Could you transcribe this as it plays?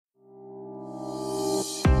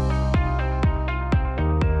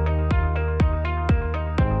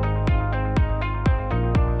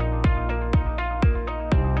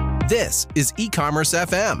This is Ecommerce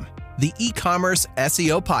FM, the e-commerce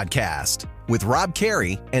SEO podcast with Rob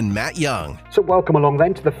Carey and Matt Young. So welcome along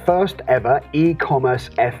then to the first ever Ecommerce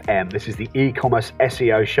FM. This is the Ecommerce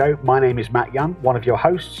SEO show. My name is Matt Young, one of your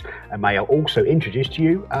hosts, and may I also introduce to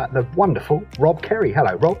you the wonderful Rob Carey.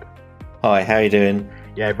 Hello, Rob. Hi, how are you doing?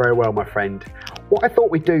 Yeah, very well, my friend. What I thought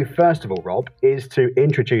we'd do first of all, Rob, is to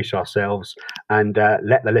introduce ourselves and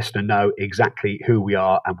let the listener know exactly who we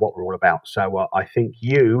are and what we're all about. So I think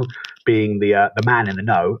you, being the man in the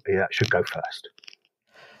know, should go first.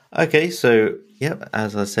 Okay, so,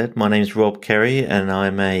 as I said, my name's Rob Carey and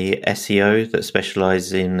I'm a SEO that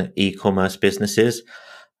specialises in e-commerce businesses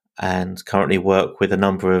and currently work with a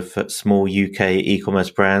number of small UK e-commerce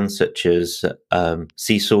brands such as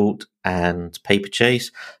Sea Salt and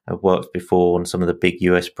Paperchase. I've worked before on some of the big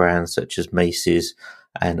US brands such as Macy's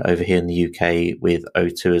and over here in the UK with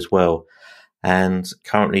O2 as well. And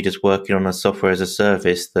currently just working on a software as a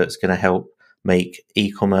service that's going to help make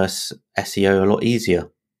e-commerce SEO a lot easier.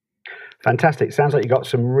 Fantastic. Sounds like you got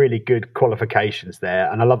some really good qualifications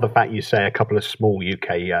there. And I love the fact you say a couple of small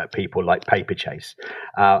UK people like Paperchase.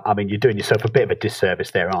 I mean, you're doing yourself a bit of a disservice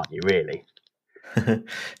there, aren't you, really?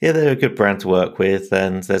 Yeah, they're a good brand to work with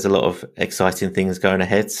and there's a lot of exciting things going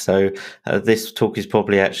ahead. So this talk is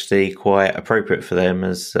probably actually quite appropriate for them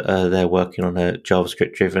as they're working on a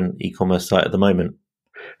JavaScript-driven e-commerce site at the moment.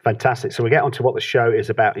 Fantastic. So we'll get on to what the show is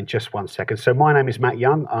about in just 1 second. So my name is Matt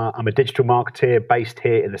Young. I'm a digital marketeer based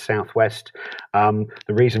here in the Southwest. The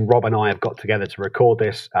reason Rob and I have got together to record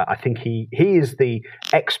this, I think he is the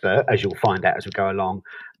expert, as you'll find out as we go along.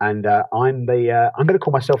 And I'm going to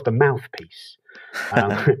call myself the mouthpiece.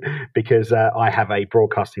 Because I have a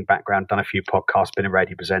broadcasting background, done a few podcasts, been a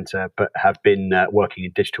radio presenter, but have been working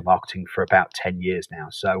in digital marketing for about 10 years now.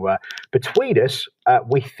 So between us,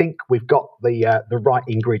 we think we've got the right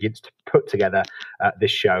ingredients to put together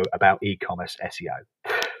this show about e-commerce SEO.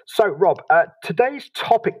 So, Rob, today's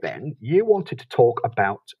topic then, you wanted to talk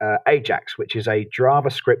about Ajax, which is a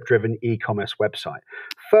JavaScript-driven e-commerce website.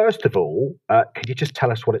 First of all, could you just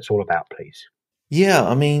tell us what it's all about, please? Yeah,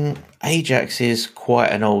 I mean, Ajax is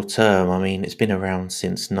quite an old term. I mean, it's been around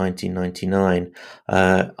since 1999.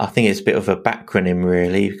 I think it's a bit of a backronym,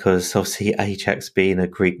 really, because obviously Ajax being a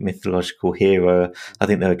Greek mythological hero, I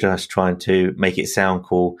think they were just trying to make it sound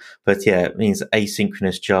cool. But yeah, it means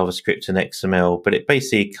asynchronous JavaScript and XML, but it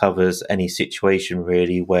basically covers any situation,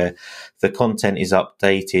 really, where the content is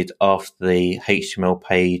updated after the HTML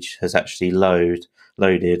page has actually loaded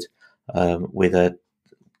with a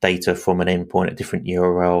data from an endpoint at different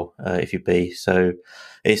URL, if you be. So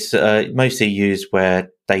it's mostly used where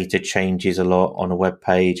data changes a lot on a web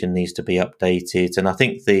page and needs to be updated. And I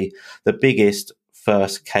think the biggest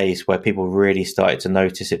first case where people really started to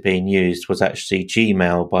notice it being used was actually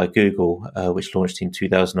Gmail by Google, which launched in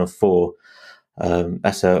 2004.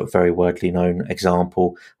 That's a very widely known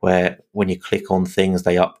example where when you click on things,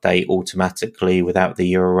 they update automatically without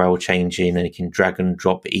the URL changing, and you can drag and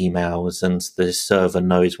drop emails and the server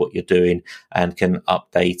knows what you're doing and can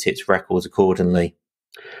update its records accordingly.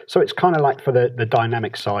 So it's kind of like for the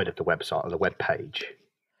dynamic side of the website or the web page.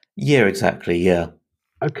 Yeah, exactly. Yeah.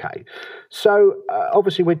 Okay. So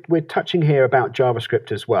obviously we're touching here about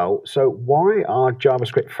JavaScript as well. So why are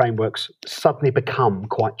JavaScript frameworks suddenly become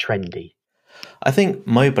quite trendy? I think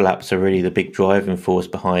mobile apps are really the big driving force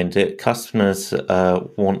behind it. Customers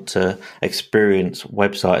want to experience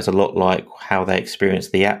websites a lot like how they experience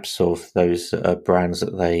the apps of those brands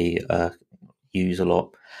that they use a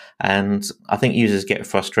lot. And I think users get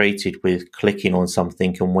frustrated with clicking on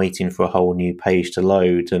something and waiting for a whole new page to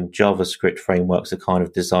load. And JavaScript frameworks are kind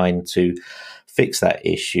of designed to fix that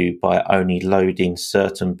issue by only loading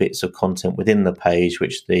certain bits of content within the page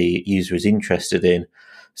which the user is interested in.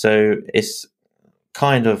 So it's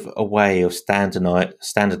kind of a way of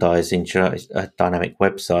standardizing dynamic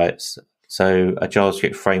websites. So a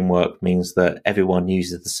JavaScript framework means that everyone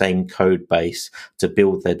uses the same code base to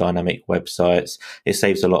build their dynamic websites. It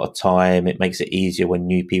saves a lot of time. It makes it easier when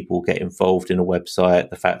new people get involved in a website,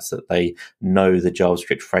 the fact that they know the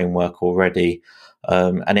JavaScript framework already.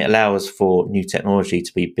 And it allows for new technology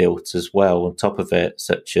to be built as well on top of it,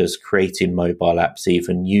 such as creating mobile apps,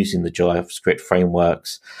 even using the JavaScript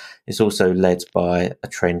frameworks. It's also led by a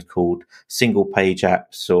trend called single page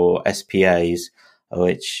apps or SPAs,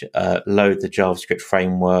 which load the JavaScript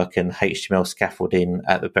framework and HTML scaffolding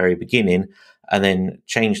at the very beginning and then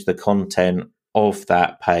change the content of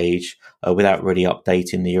that page without really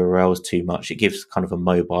updating the URLs too much. It gives kind of a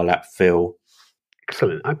mobile app feel.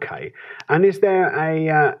 Excellent. Okay. And is there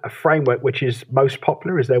a framework which is most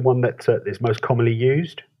popular? Is there one that is most commonly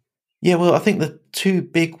used? Yeah, well, I think the two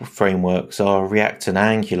big frameworks are React and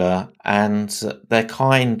Angular, and they're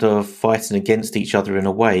kind of fighting against each other in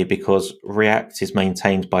a way because React is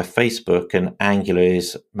maintained by Facebook and Angular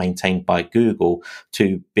is maintained by Google,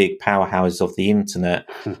 two big powerhouses of the internet.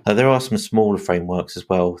 There are some smaller frameworks as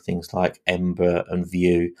well, things like Ember and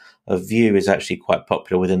Vue. Vue is actually quite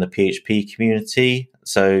popular within the PHP community,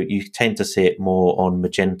 so you tend to see it more on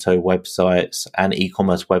Magento websites and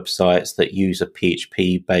e-commerce websites that use a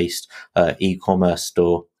PHP-based e-commerce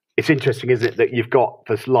store. It's interesting, isn't it, that you've got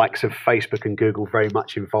the likes of Facebook and Google very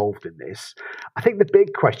much involved in this. I think the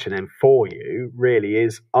big question then for you really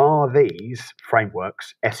is, are these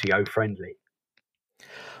frameworks SEO friendly?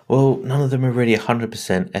 Well, none of them are really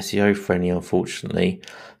 100% SEO friendly, unfortunately.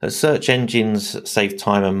 Search engines save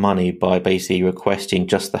time and money by basically requesting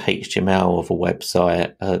just the HTML of a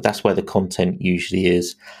website. That's where the content usually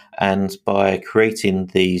is. And by creating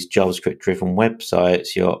these JavaScript driven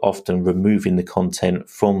websites, you're often removing the content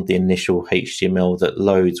from the initial HTML that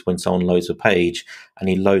loads when someone loads a page, and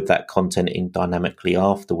you load that content in dynamically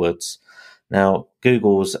afterwards. Now,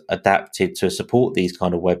 Google's adapted to support these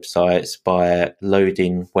kind of websites by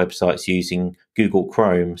loading websites using Google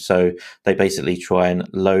Chrome. So they basically try and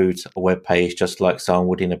load a web page just like someone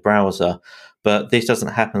would in a browser. But this doesn't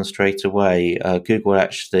happen straight away. Google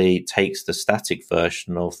actually takes the static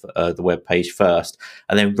version of the web page first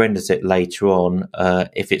and then renders it later on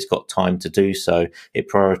if it's got time to do so. It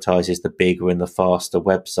prioritizes the bigger and the faster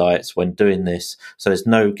websites when doing this. So there's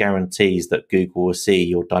no guarantees that Google will see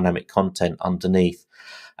your dynamic content underneath.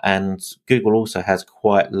 And Google also has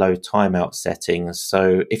quite low timeout settings.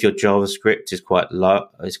 So if your JavaScript is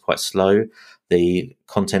quite slow, the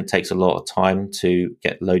content takes a lot of time to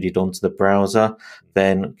get loaded onto the browser,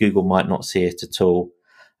 then Google might not see it at all.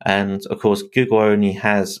 And of course, Google only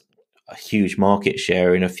has a huge market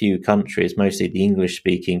share in a few countries, mostly the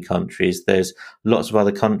English-speaking countries. There's lots of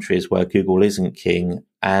other countries where Google isn't king,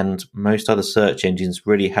 and most other search engines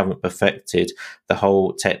really haven't perfected the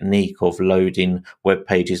whole technique of loading web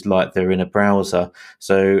pages like they're in a browser.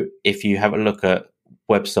 So if you have a look at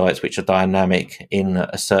websites which are dynamic in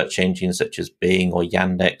a search engine such as Bing or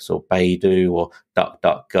Yandex or Baidu or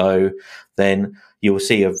DuckDuckGo, then you will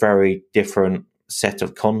see a very different set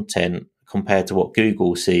of content compared to what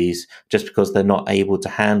Google sees, just because they're not able to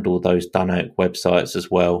handle those dynamic websites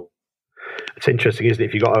as well. It's interesting, isn't it?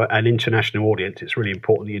 If you've got an international audience, it's really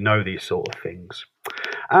important that you know these sort of things.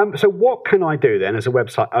 So what can I do then as a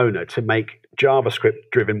website owner to make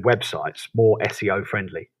JavaScript-driven websites more SEO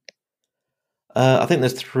friendly? I think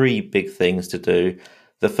there's three big things to do.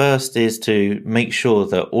 The first is to make sure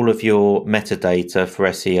that all of your metadata for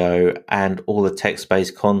SEO and all the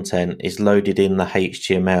text-based content is loaded in the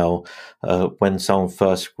HTML when someone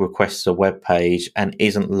first requests a web page and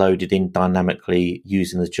isn't loaded in dynamically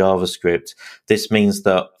using the JavaScript. This means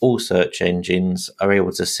that all search engines are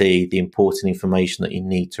able to see the important information that you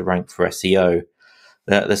need to rank for SEO.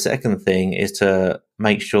 The second thing is to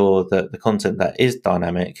make sure that the content that is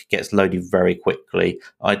dynamic gets loaded very quickly,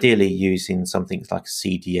 ideally using something like a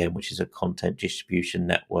CDN, which is a content distribution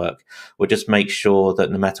network. We'll just make sure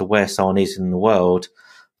that no matter where someone is in the world,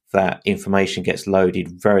 that information gets loaded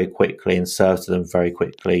very quickly and served to them very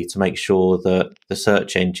quickly to make sure that the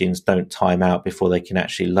search engines don't time out before they can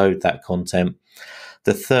actually load that content.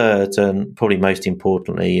 The third, and probably most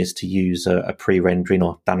importantly, is to use a pre-rendering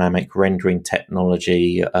or dynamic rendering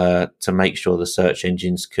technology to make sure the search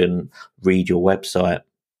engines can read your website.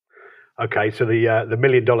 Okay, so the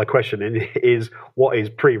million-dollar question is, what is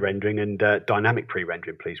pre-rendering and dynamic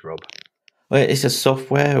pre-rendering, please, Rob? Well, it's a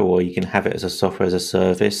software, or you can have it as a software as a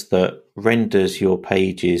service that renders your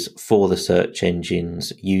pages for the search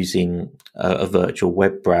engines using a virtual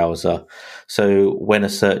web browser. So when a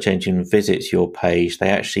search engine visits your page, they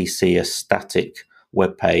actually see a static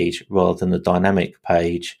web page rather than the dynamic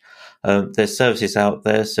page. There's services out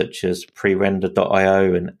there such as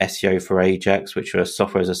Prerender.io and SEO for Ajax, which are a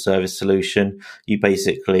software as a service solution. You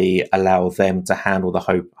basically allow them to handle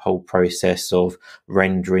the whole process of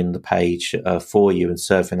rendering the page for you and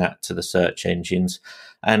serving that to the search engines.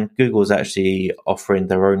 And Google's actually offering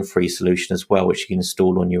their own free solution as well, which you can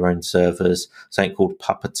install on your own servers. Something called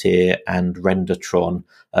Puppeteer and Rendertron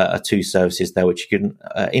are two services there, which you can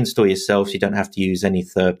install yourself. So you don't have to use any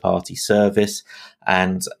third-party service,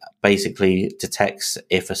 and basically detects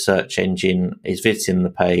if a search engine is visiting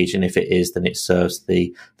the page, and if it is, then it serves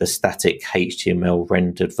the static HTML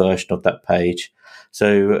rendered version of that page.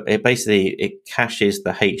 So it caches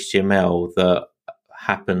the HTML that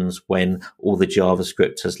happens when all the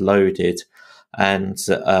JavaScript has loaded. and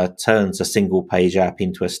turns a single page app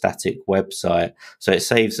into a static website. So it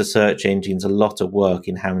saves the search engines a lot of work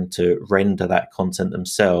in having to render that content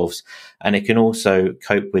themselves. And it can also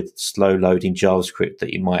cope with slow loading JavaScript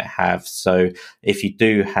that you might have. So if you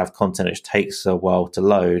do have content which takes a while to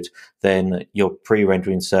load, then your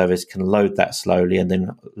pre-rendering service can load that slowly and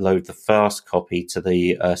then load the fast copy to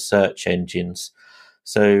the search engines.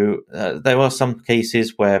 So there are some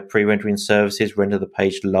cases where pre-rendering services render the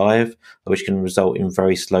page live, which can result in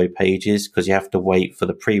very slow pages because you have to wait for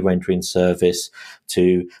the pre-rendering service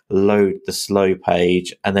to load the slow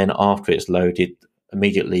page, and then after it's loaded,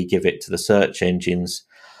 immediately give it to the search engines.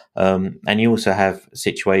 And you also have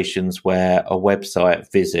situations where a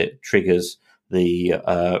website visit triggers the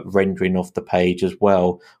rendering of the page as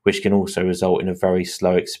well, which can also result in a very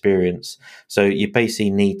slow experience. So you basically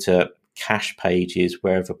need to cache pages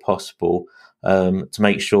wherever possible to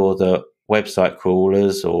make sure that website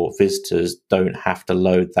crawlers or visitors don't have to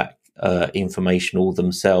load that information all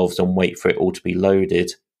themselves and wait for it all to be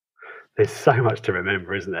loaded. There's so much to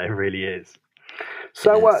remember, isn't there? It really is.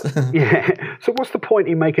 So, So what's the point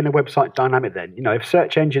in making a website dynamic then? If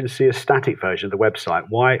search engines see a static version of the website,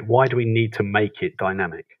 why do we need to make it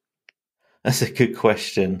dynamic? That's a good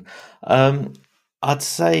question. I'd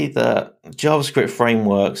say that JavaScript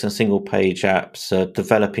frameworks and single page apps are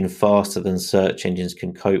developing faster than search engines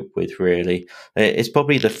can cope with, really. It's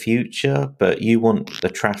probably the future, but you want the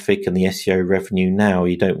traffic and the SEO revenue now.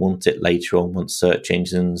 You don't want it later on once search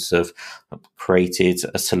engines have created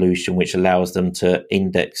a solution which allows them to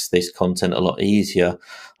index this content a lot easier.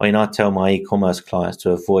 I mean, I tell my e-commerce clients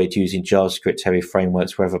to avoid using JavaScript heavy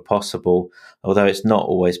frameworks wherever possible, although it's not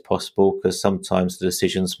always possible because sometimes the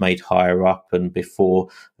decision's made higher up and before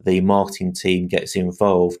the marketing team gets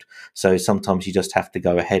involved. So sometimes you just have to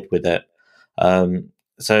go ahead with it.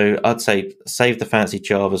 So I'd say save the fancy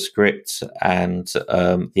JavaScript and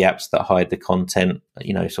the apps that hide the content,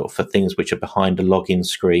 sort of for things which are behind a login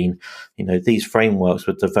screen. These frameworks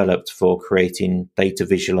were developed for creating data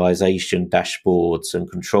visualization dashboards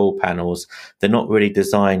and control panels. They're not really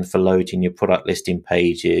designed for loading your product listing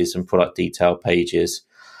pages and product detail pages.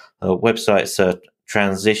 Websites are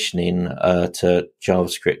transitioning to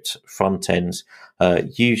JavaScript front ends.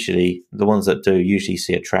 Usually, the ones that do usually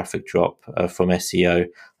see a traffic drop from SEO,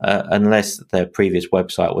 unless their previous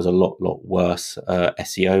website was a lot worse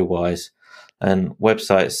SEO wise. And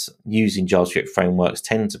websites using JavaScript frameworks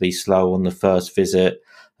tend to be slow on the first visit,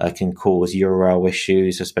 can cause URL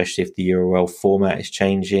issues, especially if the URL format is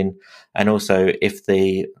changing, and also if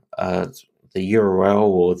the URL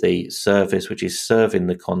or the service which is serving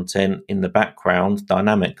the content in the background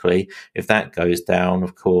dynamically, if that goes down,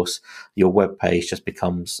 of course, your web page just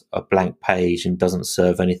becomes a blank page and doesn't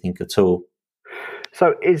serve anything at all.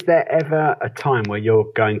 So is there ever a time where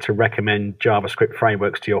you're going to recommend JavaScript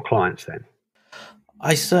frameworks to your clients then?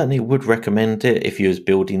 I certainly would recommend it if you was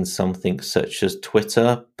building something such as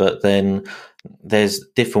Twitter, but then there's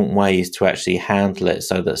different ways to actually handle it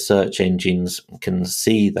so that search engines can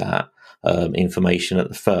see that information at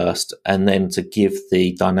the first, and then to give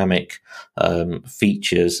the dynamic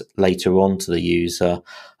features later on to the user.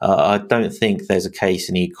 I don't think there's a case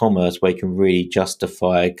in e-commerce where you can really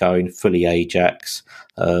justify going fully Ajax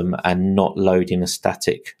and not loading a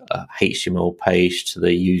static HTML page to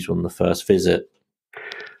the user on the first visit.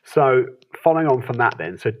 So following on from that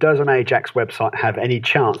then, so does an Ajax website have any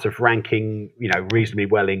chance of ranking, reasonably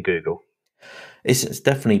well in Google? It's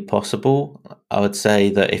definitely possible. I would say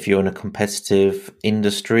that if you're in a competitive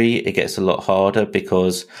industry, it gets a lot harder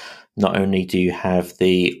because not only do you have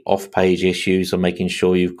the off-page issues of making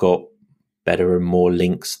sure you've got better and more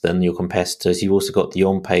links than your competitors, you've also got the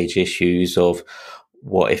on-page issues of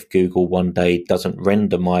what if Google one day doesn't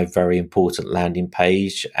render my very important landing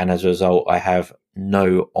page, and as a result, I have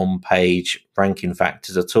no on-page ranking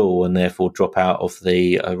factors at all and therefore drop out of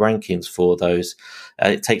the rankings for those.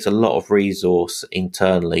 It takes a lot of resource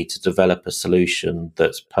internally to develop a solution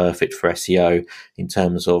that's perfect for SEO in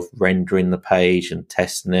terms of rendering the page and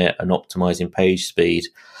testing it and optimizing page speed.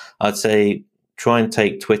 I'd say try and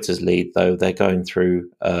take Twitter's lead, though. They're going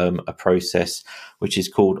through a process which is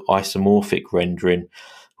called isomorphic rendering,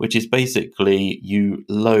 which is basically you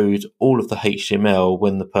load all of the HTML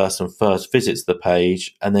when the person first visits the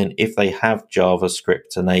page, and then if they have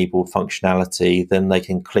JavaScript enabled functionality, then they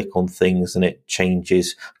can click on things and it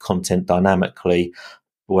changes content dynamically.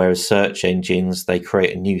 Whereas search engines, they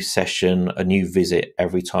create a new session, a new visit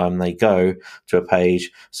every time they go to a page,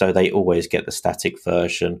 so they always get the static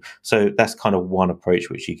version. So that's kind of one approach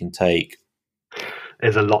which you can take.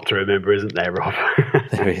 There's a lot to remember, isn't there, Rob?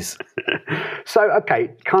 There is. So, okay,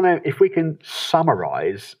 kind of if we can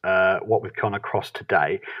summarize what we've kind of crossed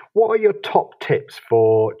today, what are your top tips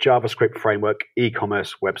for JavaScript framework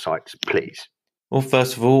e-commerce websites, please? Well,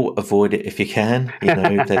 first of all, avoid it if you can.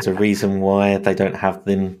 There's a reason why they don't have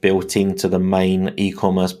them built into the main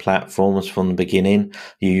e-commerce platforms from the beginning.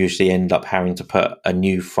 You usually end up having to put a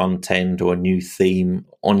new front end or a new theme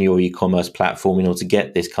on your e-commerce platform in order to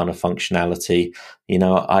get this kind of functionality.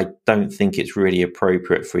 I don't think it's really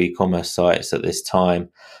appropriate for e-commerce sites at this time.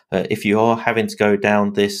 If you are having to go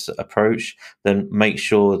down this approach, then make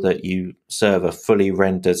sure that you serve a fully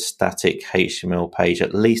rendered static HTML page,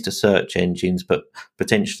 at least to search engines, but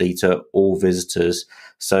potentially to all visitors,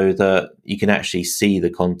 so that you can actually see the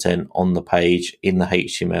content on the page in the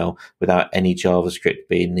HTML without any JavaScript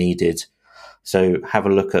being needed. So have a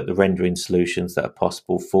look at the rendering solutions that are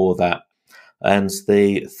possible for that. And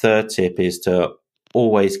the third tip is to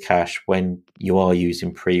always cache when you are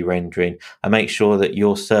using pre-rendering, and make sure that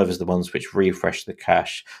your servers are the ones which refresh the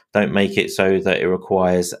cache. Don't make it so that it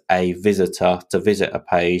requires a visitor to visit a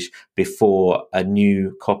page before a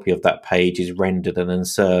new copy of that page is rendered and then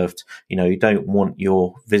served. You don't want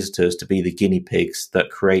your visitors to be the guinea pigs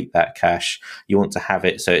that create that cache. You want to have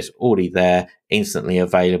it so it's already there, instantly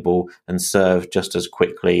available, and served just as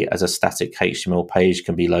quickly as a static HTML page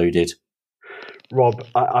can be loaded. Rob,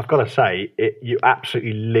 I've got to say, you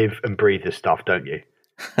absolutely live and breathe this stuff, don't you?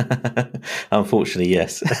 Unfortunately,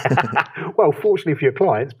 yes. Well, fortunately for your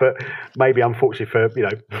clients, but maybe unfortunately for,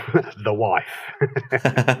 the wife.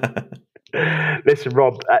 Listen,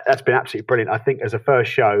 Rob, that's been absolutely brilliant. I think as a first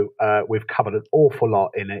show, we've covered an awful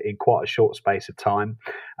lot in quite a short space of time.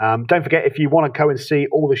 Don't forget, if you want to go and see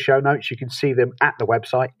all the show notes, you can see them at the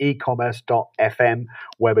website, ecommerce.fm,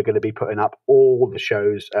 where we're going to be putting up all the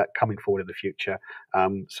shows coming forward in the future.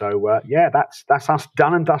 That's us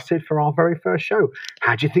done and dusted for our very first show.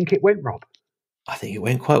 How do you think it went, Rob? I think it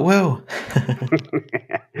went quite well.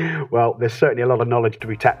 Well, there's certainly a lot of knowledge to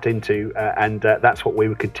be tapped into, and that's what we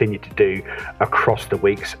will continue to do across the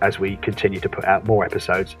weeks as we continue to put out more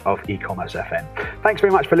episodes of Ecommerce FM. Thanks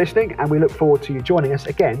very much for listening, and we look forward to you joining us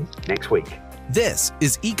again next week. This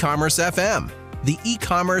is Ecommerce FM, the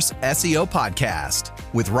e-commerce SEO podcast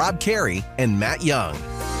with Rob Carey and Matt Young.